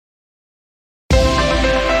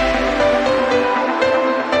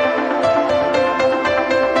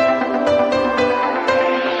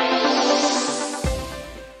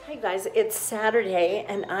it's Saturday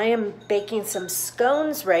and I am baking some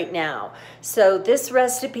scones right now. So this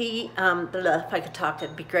recipe, if I could talk,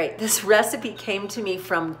 it'd be great. This recipe came to me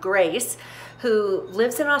from Grace, who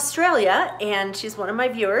lives in Australia, and she's one of my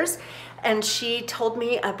viewers. And she told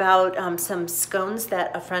me about some scones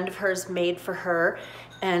that a friend of hers made for her.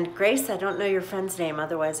 And Grace, I don't know your friend's name,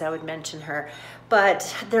 otherwise I would mention her,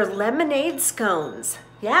 but they're lemonade scones.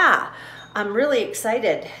 Yeah. I'm really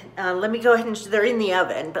excited. Let me go ahead and, they're in the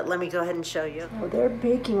oven, but let me go ahead and show you. Oh, they're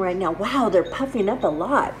baking right now. Wow, they're puffing up a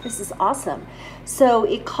lot. This is awesome. So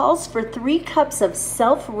it calls for 3 cups of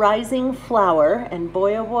self-rising flour, and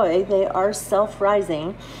boy oh boy, they are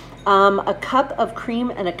self-rising. A cup of cream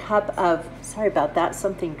and a cup of, sorry about that,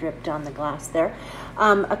 something dripped on the glass there.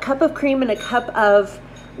 A cup of cream and a cup of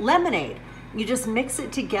lemonade. You just mix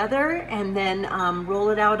it together and then roll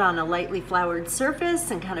it out on a lightly floured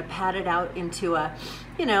surface and kind of pat it out into a,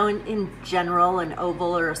 you know, in general, an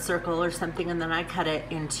oval or a circle or something. And then I cut it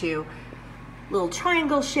into little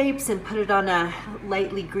triangle shapes and put it on a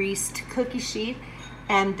lightly greased cookie sheet.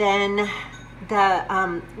 And then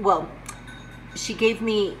well, she gave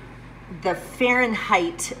me the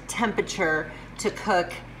Fahrenheit temperature to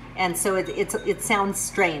cook. And so it sounds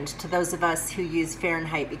strange to those of us who use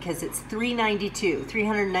Fahrenheit because it's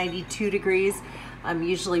 392 degrees.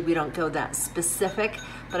 Usually we don't go that specific,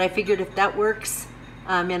 but I figured if that works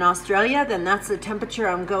in Australia, then that's the temperature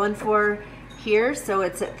I'm going for here. So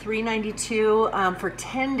it's at 392 for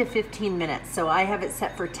 10 to 15 minutes. So I have it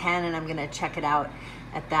set for 10 and I'm gonna check it out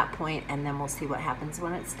at that point, and then we'll see what happens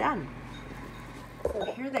when it's done. So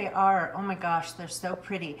here they are. Oh my gosh, they're so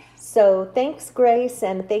pretty. So thanks, Grace,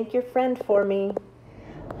 and thank your friend for me.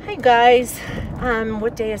 Hi guys.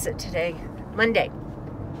 What day is it today? Monday.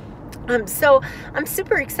 So I'm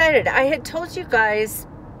super excited. I had told you guys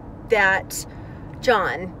that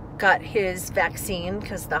John got his vaccine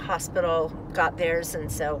because the hospital got theirs,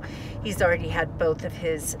 and so he's already had both of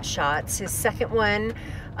his shots. His second one,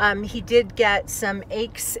 he did get some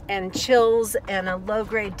aches and chills and a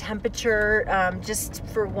low-grade temperature just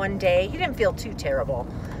for one day. He didn't feel too terrible,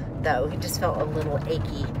 though. He just felt a little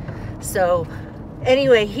achy. So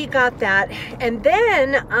anyway, he got that. And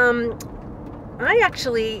then I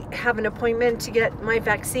actually have an appointment to get my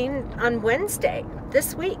vaccine on Wednesday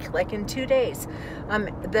this week, like in 2 days.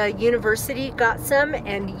 The university got some,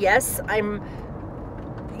 and yes, I'm,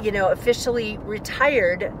 you know, officially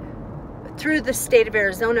retired through the state of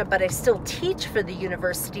Arizona, but I still teach for the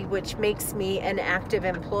university, which makes me an active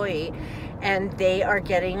employee, and they are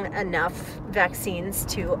getting enough vaccines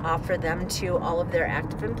to offer them to all of their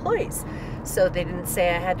active employees. So they didn't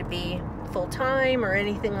say I had to be full-time or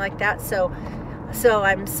anything like that. So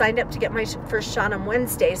I'm signed up to get my first shot on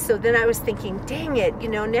Wednesday. So then I was thinking, dang it, you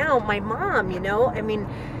know, now my mom, you know, I mean,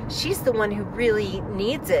 she's the one who really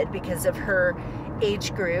needs it because of her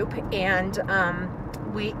age group, and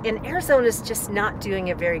in Arizona's just not doing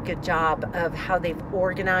a very good job of how they've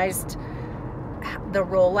organized the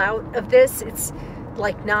rollout of this. It's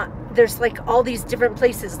like there's like all these different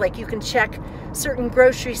places, like you can check certain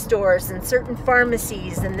grocery stores and certain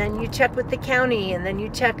pharmacies, and then you check with the county, and then you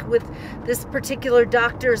check with this particular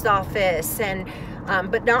doctor's office, and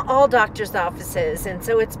but not all doctor's offices. And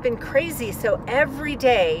so it's been crazy. So every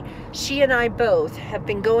day she and I both have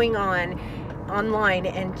been going online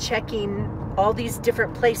and checking all these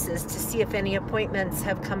different places to see if any appointments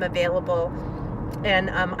have come available. And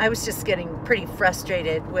I was just getting pretty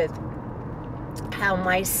frustrated with how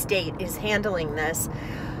my state is handling this.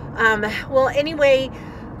 Well, anyway,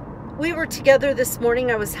 we were together this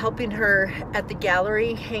morning. I was helping her at the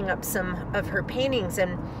gallery hang up some of her paintings,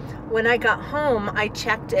 and when I got home, I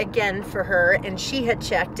checked again for her, and she had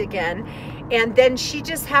checked again, and then she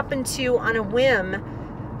just happened to, on a whim,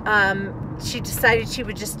 she decided she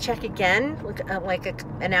would just check again, like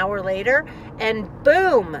an hour later, and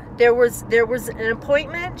boom, there was an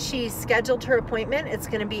appointment. She scheduled her appointment. It's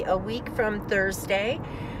going to be a week from Thursday,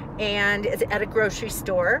 and it's at a grocery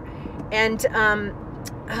store. And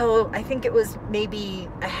I think it was maybe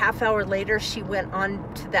a half hour later, she went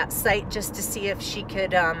on to that site just to see if she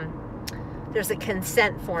could, there's a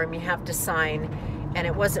consent form you have to sign, and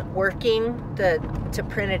it wasn't working to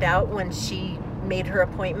print it out when she made her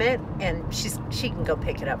appointment, and she can go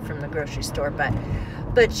pick it up from the grocery store,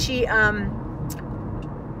 but she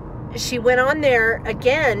went on there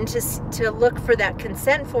again to look for that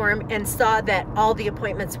consent form, and saw that all the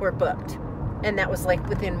appointments were booked, and that was like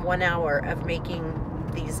within 1 hour of making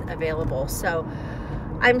these available. So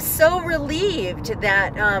I'm so relieved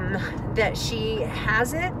that that she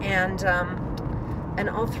has it, and and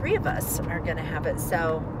all 3 of us are going to have it.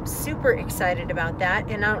 So super excited about that.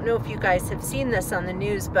 And I don't know if you guys have seen this on the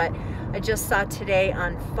news, but I just saw today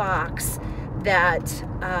on Fox that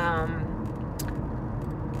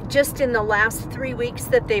just in the last 3 weeks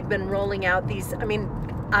that they've been rolling out these, I mean,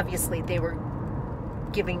 obviously they were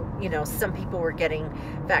giving, you know, some people were getting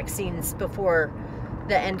vaccines before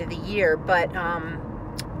the end of the year, but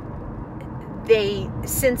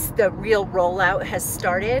since the real rollout has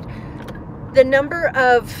started, the number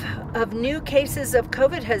of new cases of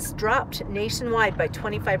COVID has dropped nationwide by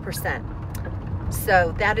 25%.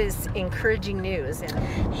 So that is encouraging news. And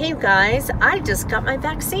hey you guys, I just got my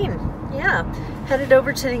vaccine. Yeah, headed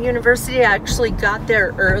over to the university. I actually got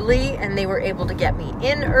there early and they were able to get me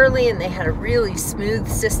in early, and they had a really smooth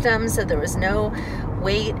system, so there was no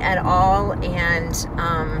wait at all. And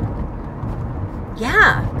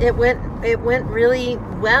yeah, it went really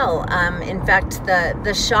well. In fact,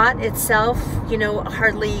 the shot itself, you know,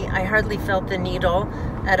 I hardly felt the needle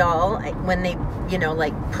at all when they, you know,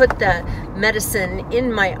 like put the medicine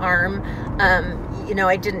in my arm. You know,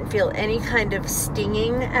 I didn't feel any kind of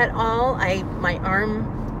stinging at all. My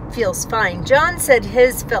arm feels fine. John said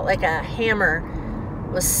his felt like a hammer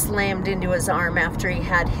was slammed into his arm after he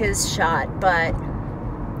had his shot, but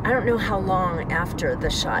I don't know how long after the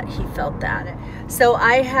shot he felt that. So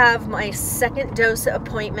I have my 2nd dose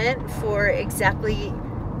appointment for exactly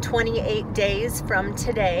 28 days from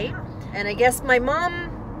today. And I guess my mom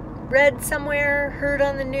read somewhere, heard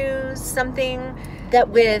on the news, something that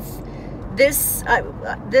with this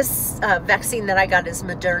vaccine that I got is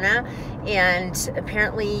Moderna, and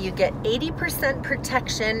apparently you get 80%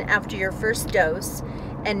 protection after your first dose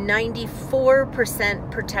and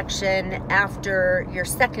 94% protection after your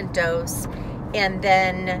 2nd dose, and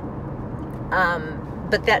then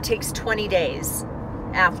but that takes 20 days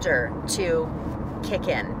after to kick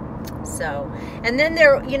in. So, and then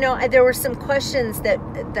there, you know, there were some questions that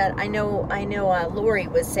I know Lori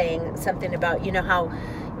was saying something about, you know, how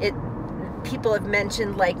people have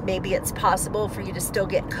mentioned like maybe it's possible for you to still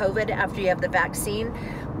get COVID after you have the vaccine.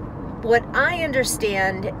 What I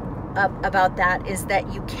understand about that is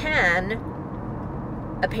that you can,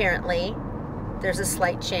 apparently, there's a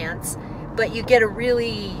slight chance, but you get a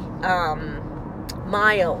really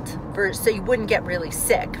mild so you wouldn't get really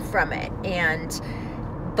sick from it. And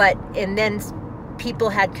then people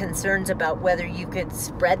had concerns about whether you could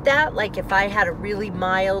spread that. Like if I had a really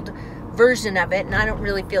mild version of it and I don't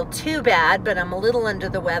really feel too bad, but I'm a little under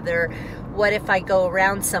the weather, what if I go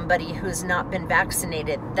around somebody who's not been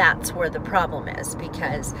vaccinated? That's where the problem is,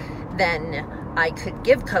 because then I could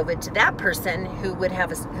give COVID to that person who could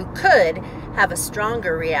have a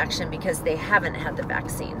stronger reaction because they haven't had the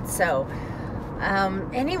vaccine. So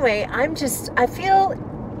anyway, I feel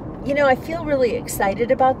really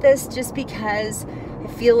excited about this, just because I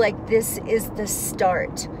feel like this is the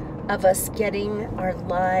start of us getting our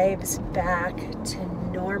lives back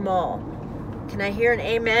to normal. Can I hear an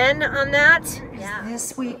amen on that? Yeah.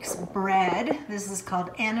 This week's bread, this is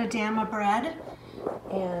called Anadama bread,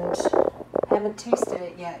 and I haven't tasted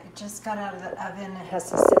it yet. It just got out of the oven. It has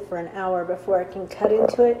to sit for an hour before I can cut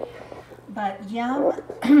into it, but yum.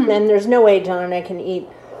 And there's no way John and I can eat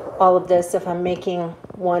all of this if I'm making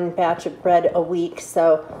one batch of bread a week,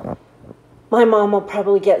 so my mom will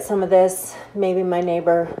probably get some of this. Maybe my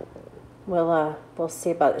neighbor will, we'll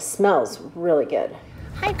see about it. It smells really good.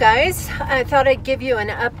 Hi guys, I thought I'd give you an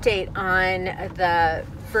update on the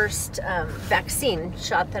first vaccine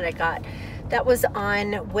shot that I got. That was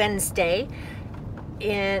on Wednesday,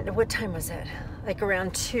 and what time was it? Like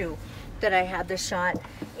around 2 that I had the shot.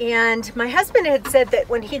 And my husband had said that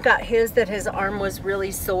when he got his, that his arm was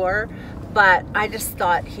really sore, but I just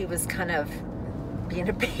thought he was kind of being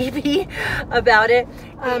a baby about it.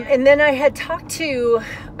 And then I had talked to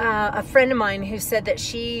a friend of mine who said that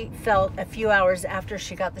she felt a few hours after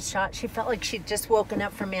she got the shot, she felt like she'd just woken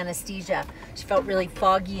up from anesthesia. She felt really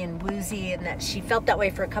foggy and woozy, and that she felt that way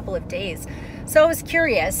for a couple of days. So I was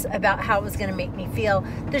curious about how it was going to make me feel.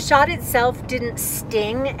 The shot itself didn't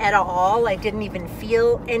sting at all. I didn't even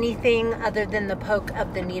feel anything other than the poke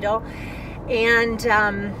of the needle. And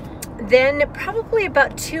then probably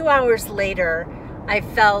about 2 hours later, I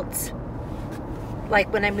felt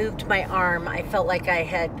like when I moved my arm, I felt like I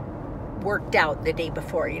had worked out the day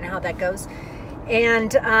before. You know how that goes?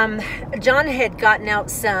 And John had gotten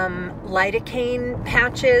out some lidocaine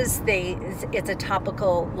patches. It's a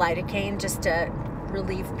topical lidocaine just to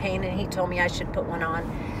relieve pain, and he told me I should put one on.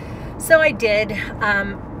 So I did.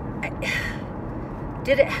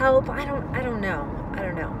 Did it help? I don't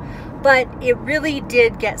know. But it really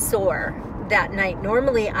did get sore that night.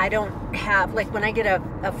 Normally I don't have, like when I get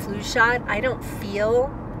a flu shot, I don't feel,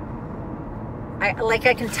 I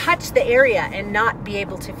can touch the area and not be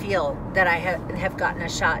able to feel that I have gotten a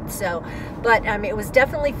shot. So, but it was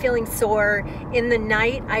definitely feeling sore. In the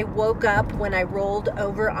night, I woke up when I rolled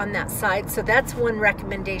over on that side. So that's one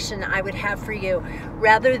recommendation I would have for you.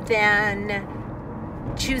 Rather than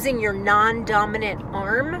choosing your non-dominant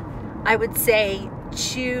arm, I would say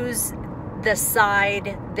choose the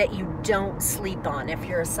side that you don't sleep on. If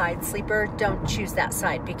you're a side sleeper, don't choose that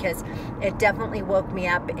side, because it definitely woke me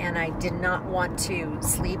up and I did not want to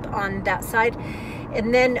sleep on that side.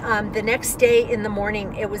 And then the next day in the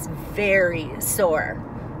morning, it was very sore.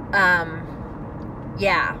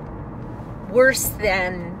 Yeah, worse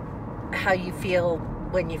than how you feel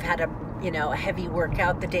when you've had a heavy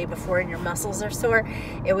workout the day before and your muscles are sore.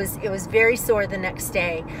 It was very sore the next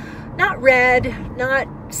day. Not red, not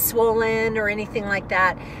swollen or anything like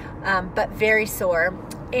that, but very sore.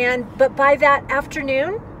 But by that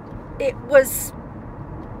afternoon, it was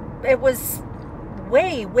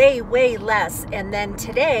way less. And then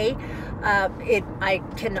today, I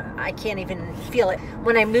can't even feel it.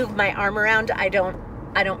 When I move my arm around, I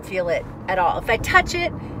don't feel it at all. If I touch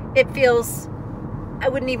it, it feels, I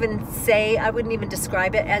wouldn't even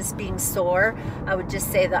describe it as being sore. I would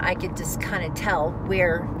just say that I could just kind of tell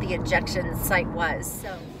where the injection site was.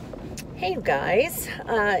 So, hey you guys,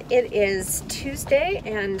 it is Tuesday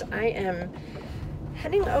and I am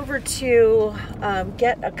heading over to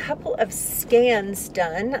get a couple of scans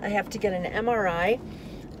done. I have to get an MRI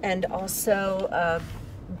and also a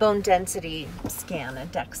bone density scan, a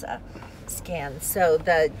DEXA scan. So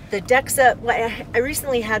the DEXA, I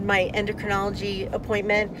recently had my endocrinology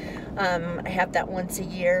appointment. I have that once a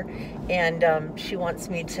year, and she wants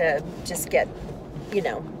me to just get,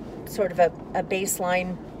 sort of a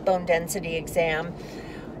baseline bone density exam.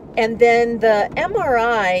 And then the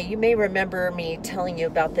MRI, you may remember me telling you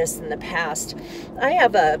about this in the past. I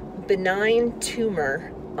have a benign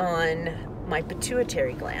tumor on my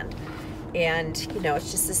pituitary gland. And,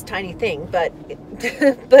 it's just this tiny thing, but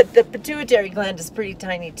the pituitary gland is pretty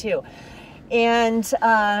tiny too. And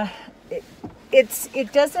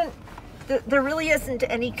there really isn't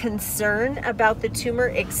any concern about the tumor,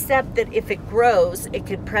 except that if it grows, it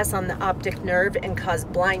could press on the optic nerve and cause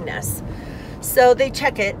blindness. So they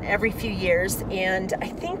check it every few years. And I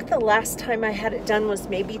think the last time I had it done was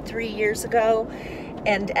maybe 3 years ago.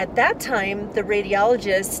 And at that time, the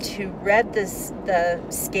radiologist who read the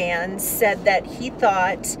scan said that he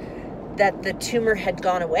thought that the tumor had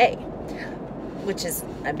gone away, which is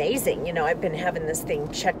amazing. I've been having this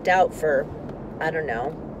thing checked out for, I don't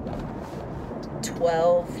know,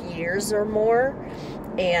 12 years or more.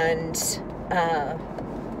 And,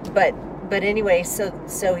 but anyway,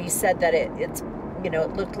 so he said that it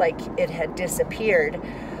looked like it had disappeared.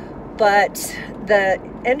 But the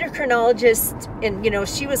endocrinologist, and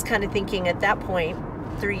she was kind of thinking at that point,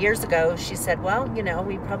 3 years ago, she said, well,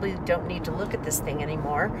 we probably don't need to look at this thing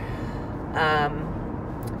anymore.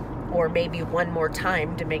 Or maybe one more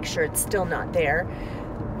time to make sure it's still not there.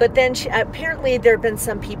 But then apparently there have been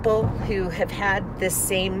some people who have had this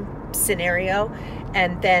same scenario,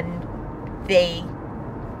 and then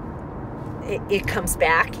it comes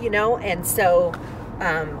back, and so,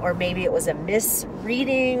 or maybe it was a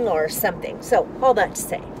misreading or something. So all that to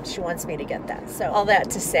say, she wants me to get that. So all that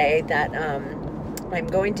to say that I'm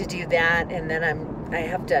going to do that, and then I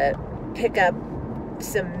have to pick up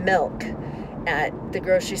some milk at the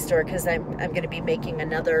grocery store, because I'm going to be making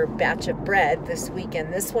another batch of bread this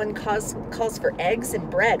weekend. This one calls for eggs and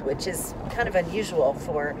bread, which is kind of unusual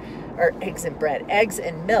eggs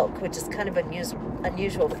and milk, which is kind of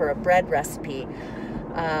unusual for a bread recipe.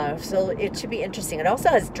 So it should be interesting. It also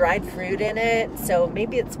has dried fruit in it, so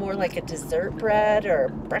maybe it's more like a dessert bread or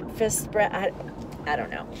breakfast bread. I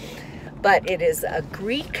don't know. But it is a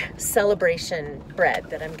Greek celebration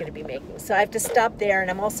bread that I'm going to be making. So I have to stop there,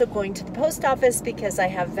 and I'm also going to the post office because I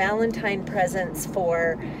have Valentine presents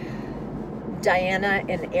for Diana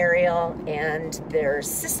and Ariel and their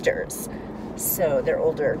sisters. So they're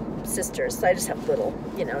older sisters. So I just have little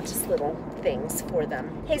things for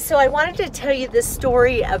them. Hey, so I wanted to tell you this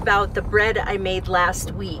story about the bread I made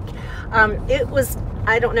last week.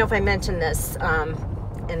 I don't know if I mentioned this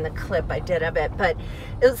in the clip I did of it, but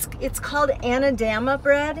it's called anadama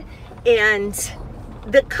bread, and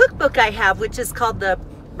the cookbook I have, which is called the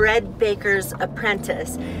Bread Baker's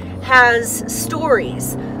Apprentice, has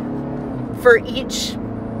stories for each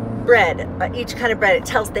kind of bread. It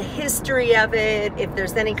tells the history of it. If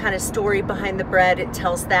there's any kind of story behind the bread, it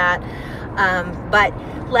tells that. But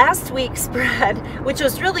last week's bread, which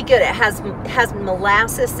was really good, it has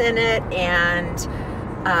molasses in it, and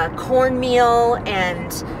cornmeal,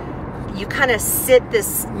 and you kind of sit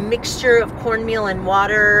this mixture of cornmeal and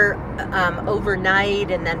water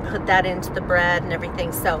overnight, and then put that into the bread and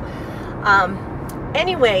everything. So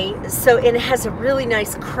anyway, so it has a really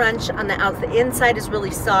nice crunch on the outside. The inside is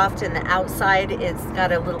really soft, and the outside it's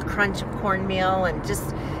got a little crunch of cornmeal, and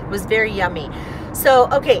just it was very yummy. So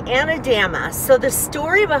okay, Anadama. So the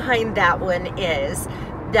story behind that one is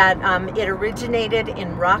that it originated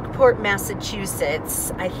in Rockport,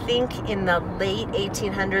 Massachusetts, I think in the late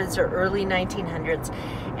 1800s or early 1900s.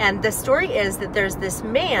 And the story is that there's this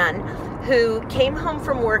man who came home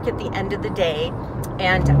from work at the end of the day,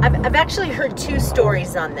 and I've actually heard two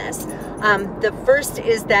stories on this. The first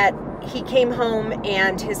is that he came home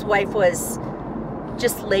and his wife was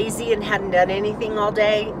just lazy and hadn't done anything all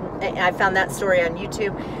day. I found that story on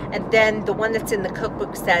YouTube. And then the one that's in the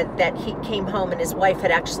cookbook said that he came home and his wife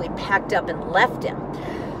had actually packed up and left him.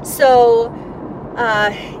 So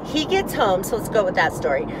he gets home, so let's go with that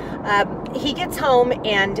story. He gets home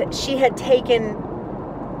and she had taken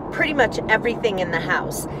pretty much everything in the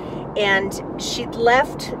house. And she'd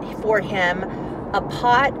left for him a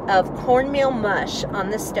pot of cornmeal mush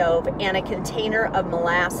on the stove and a container of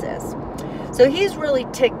molasses. So he's really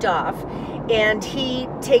ticked off, and he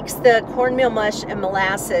takes the cornmeal mush and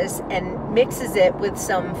molasses and mixes it with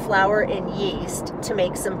some flour and yeast to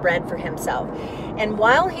make some bread for himself. And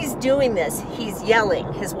while he's doing this, he's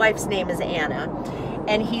yelling. His wife's name is Anna,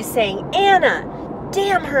 and he's saying, "Anna,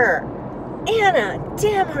 damn her! Anna,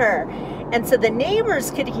 damn her!" And so the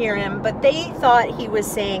neighbors could hear him, but they thought he was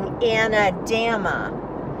saying Anadama.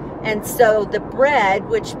 And so the bread,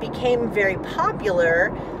 which became very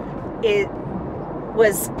popular, it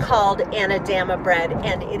was called Anadama bread,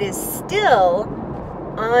 and it is still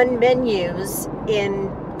on menus in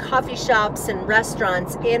coffee shops and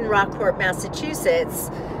restaurants in Rockport, Massachusetts,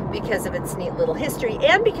 because of its neat little history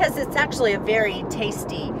and because it's actually a very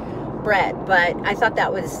tasty bread. But I thought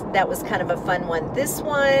that was kind of a fun one. This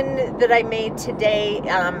one that I made today,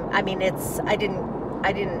 I mean, I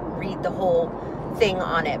didn't read the whole thing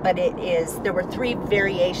on it, but there were 3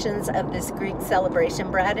 variations of this Greek celebration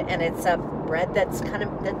bread, and it's a bread that's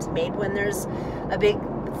made when there's a big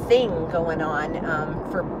thing going on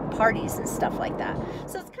for parties and stuff like that.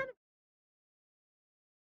 So it's kind of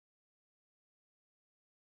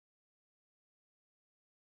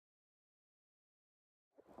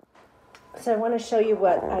So I want to show you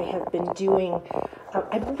what I have been doing.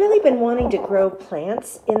 I've really been wanting to grow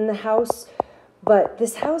plants in the house, but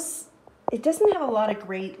this house, it doesn't have a lot of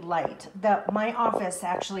great light. My office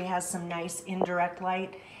actually has some nice indirect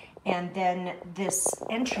light, and then this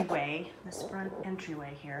entryway, this front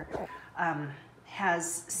entryway here,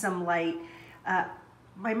 has some light.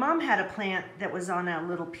 My mom had a plant that was on a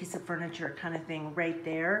little piece of furniture kind of thing right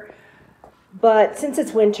there, but since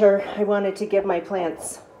it's winter, I wanted to give my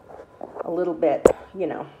plants a little bit,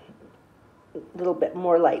 a little bit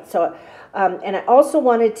more light. So, and I also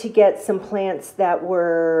wanted to get some plants that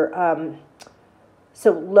were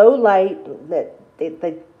so low light, that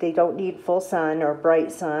they don't need full sun or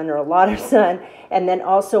bright sun or a lot of sun, and then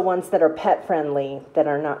also ones that are pet friendly, that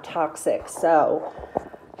are not toxic. So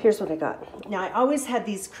here's what I got. Now, I always had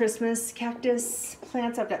these Christmas cactus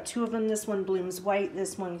plants. I've got 2 of them. This one blooms white,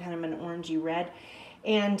 this one kind of an orangey red,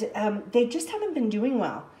 and they just haven't been doing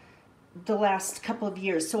well the last couple of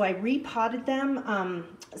years. So I repotted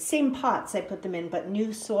them, same pots I put them in, but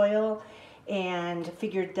new soil, and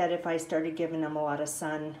figured that if I started giving them a lot of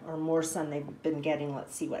sun, or more sun they've been getting,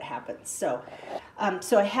 let's see what happens. So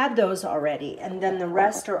so I had those already, and then the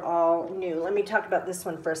rest are all new. Let me talk about this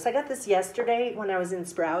one first. I got this yesterday when I was in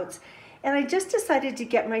Sprouts, and I just decided to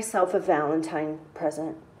get myself a Valentine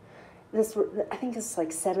present. This, I think it's like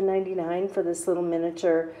 $7.99 for this little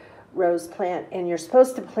miniature rose plant, and you're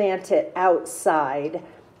supposed to plant it outside.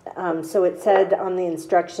 So it said on the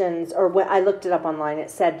instructions, or when I looked it up online, it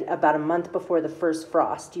said about a month before the first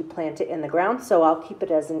frost you plant it in the ground. So I'll keep it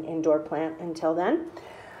as an indoor plant until then.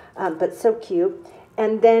 But so cute.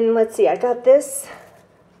 And then let's see, I got this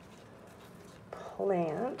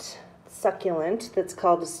plant, succulent, that's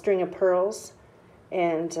called a string of pearls,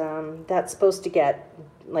 and that's supposed to get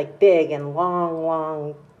like big and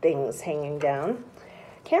long things hanging down.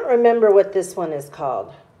 Can't remember what this one is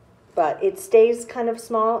called, but it stays kind of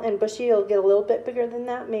small and bushy. It'll get a little bit bigger than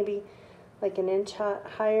that, maybe like an inch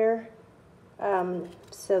higher.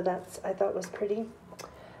 So that's, I thought, was pretty.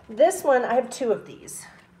 This one, I have 2 of these,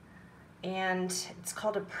 and it's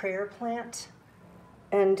called a prayer plant.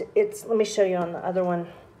 And it's, let me show you on the other one,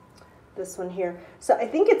 this one here. So I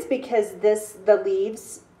think it's because the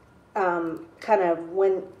leaves, kind of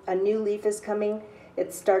when a new leaf is coming,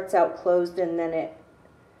 it starts out closed, and then it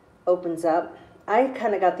opens up. I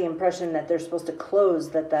kind of got the impression that they're supposed to close,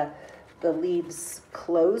 that the leaves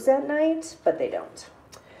close at night, but they don't.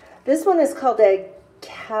 This one is called a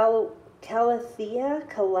calathea,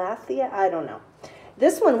 I don't know.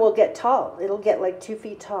 This one will get tall. It'll get like 2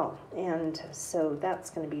 feet tall, and so that's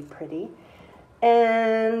going to be pretty.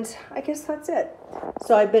 And I guess that's it.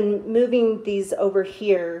 So I've been moving these over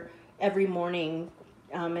here every morning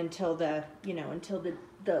until the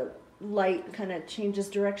light kind of changes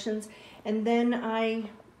directions, and then I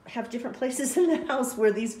have different places in the house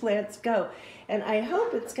where these plants go, and I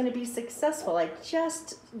hope it's going to be successful. I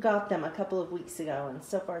just got them a couple of weeks ago, and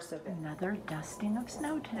so far so good. Another dusting of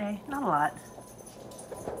snow today. Not a lot,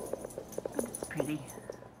 but it's pretty.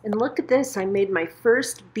 And look at this, I made my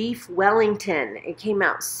first beef Wellington. It came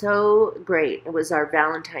out so great. It was our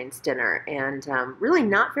Valentine's dinner, and really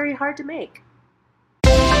not very hard to make.